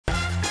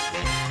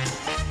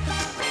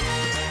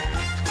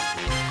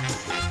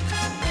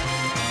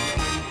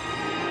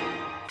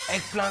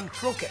eggplant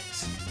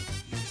croquettes.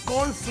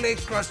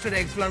 Cornflake crusted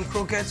eggplant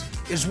croquettes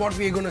is what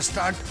we're going to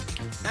start.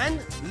 And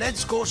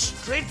let's go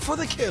straight for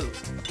the kill.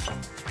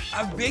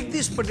 I've baked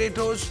these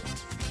potatoes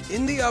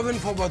in the oven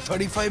for about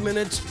 35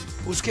 minutes.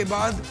 Uske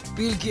baad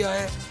peel kiya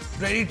hai,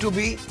 ready to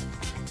be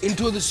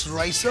into this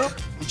ricer,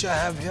 which I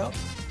have here.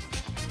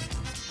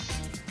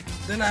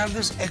 Then I have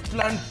this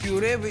eggplant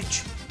puree,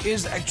 which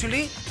is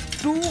actually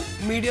 2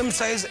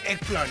 medium-sized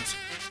eggplants.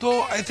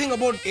 So I think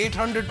about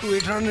 800 to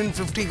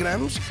 850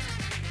 grams.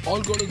 All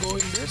going to go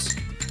in this.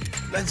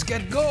 Let's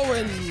get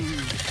going.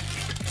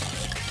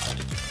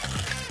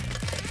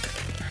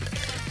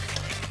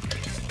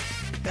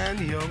 And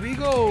here we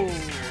go.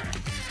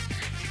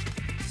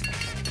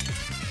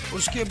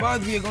 Uske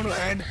baad we are going to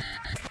add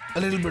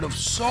a little bit of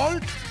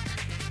salt,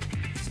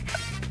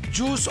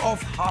 juice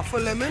of half a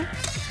lemon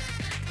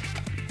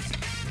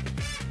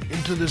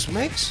into this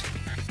mix.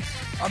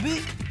 Abhi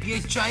ye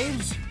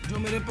chives जो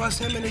मेरे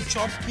पास है मैंने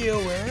chop किए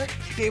हुए हैं,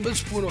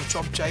 tablespoon of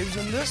chopped chives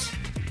in this.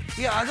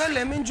 ये आधा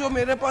lemon जो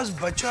मेरे पास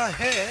बचा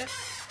है,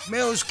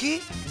 मैं उसकी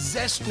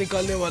zest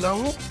निकालने वाला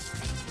हूँ.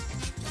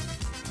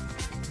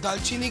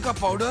 दालचीनी का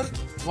powder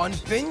 1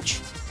 pinch,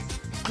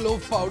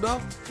 clove powder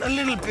a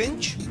little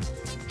pinch,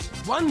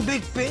 1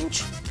 big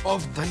pinch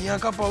of धनिया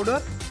का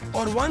पाउडर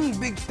और 1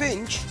 big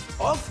pinch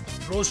of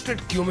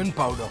roasted cumin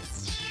powder.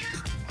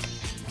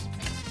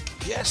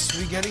 Yes,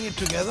 we're getting it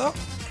together.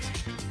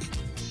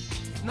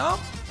 Now,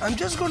 I'm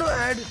just going to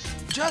add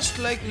just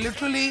like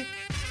literally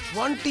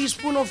 1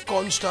 teaspoon of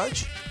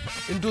cornstarch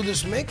into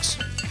this mix.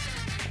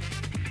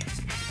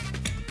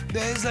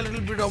 There is a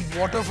little bit of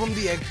water from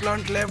the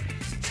eggplant left.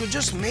 So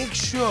just make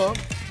sure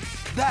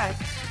that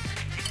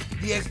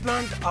the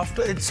eggplant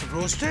after it's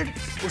roasted,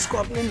 उसको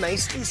आपने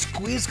nicely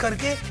squeeze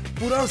करके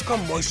पूरा उसका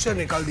moisture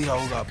निकाल दिया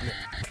होगा आपने.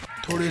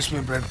 थोड़े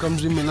इसमें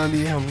breadcrumbs भी मिला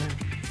लिए हमने.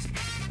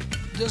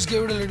 Just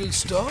give it a little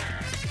stir.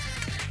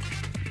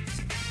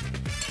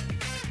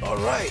 All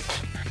right.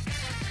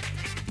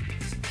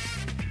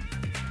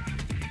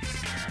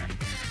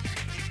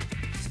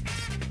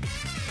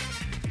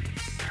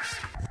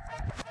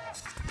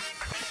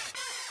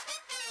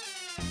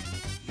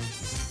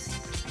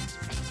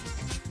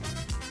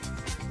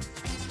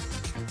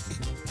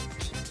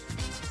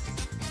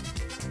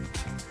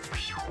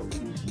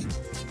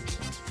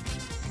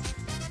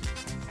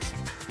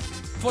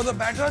 For the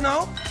batter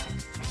now,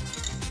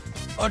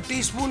 1.5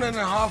 teaspoons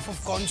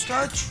of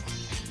cornstarch,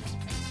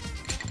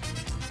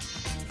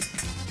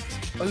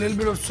 a little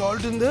bit of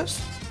salt in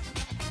this,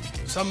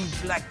 some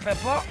black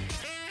pepper,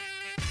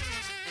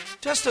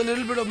 just a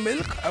little bit of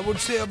milk, I would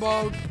say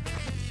about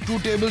 2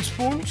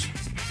 tablespoons.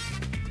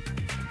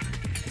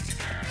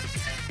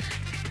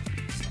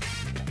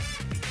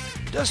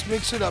 Just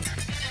mix it up.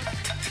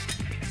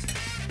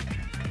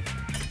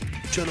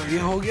 चलो ये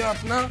हो गया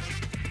अपना.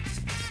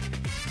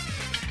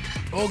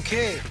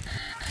 Okay.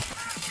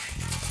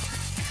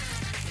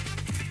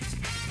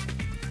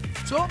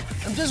 So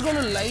I'm just going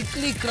to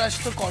lightly crush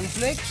the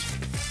cornflakes.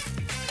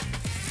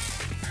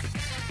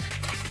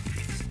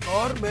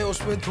 और मैं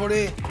उसमें थोड़े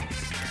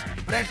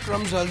bread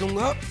crumbs डाल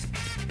दूंगा.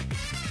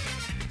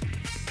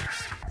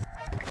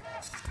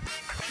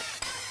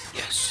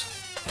 Yes.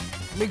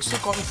 Mix the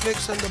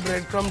cornflakes and the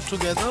bread crumbs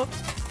together.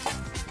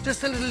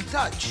 Just a little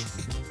touch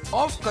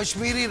of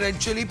Kashmiri red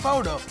chili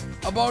powder,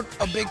 about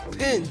a big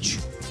pinch.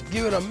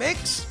 Give it a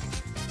mix.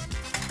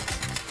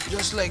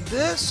 Just like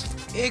this.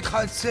 एक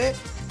हाथ से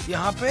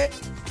यहाँ पे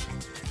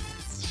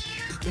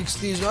mix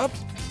these up.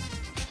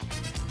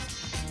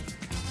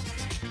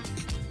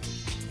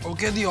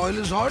 Okay, the oil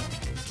is hot.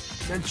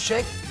 Let's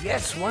check.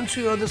 Yes, once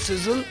you hear the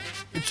sizzle,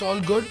 it's all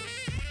good.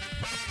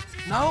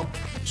 Now,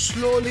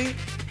 slowly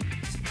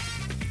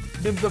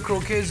dip the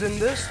croquettes in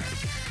this.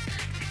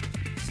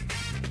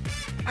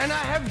 And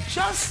I have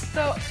just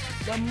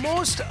the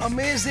most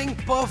amazing,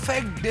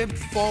 perfect dip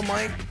for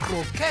my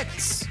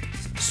croquettes.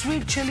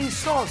 Sweet chili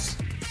sauce.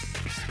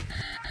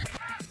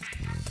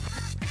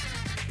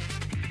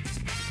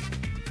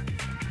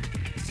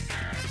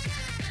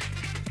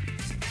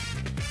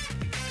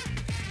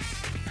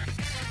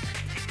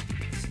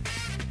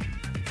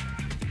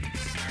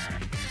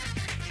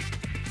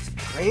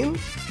 Thyme.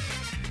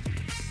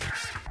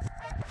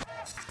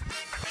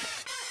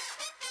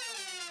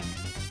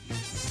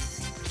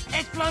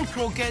 Eggplant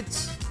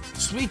croquettes,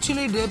 sweet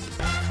chili dip.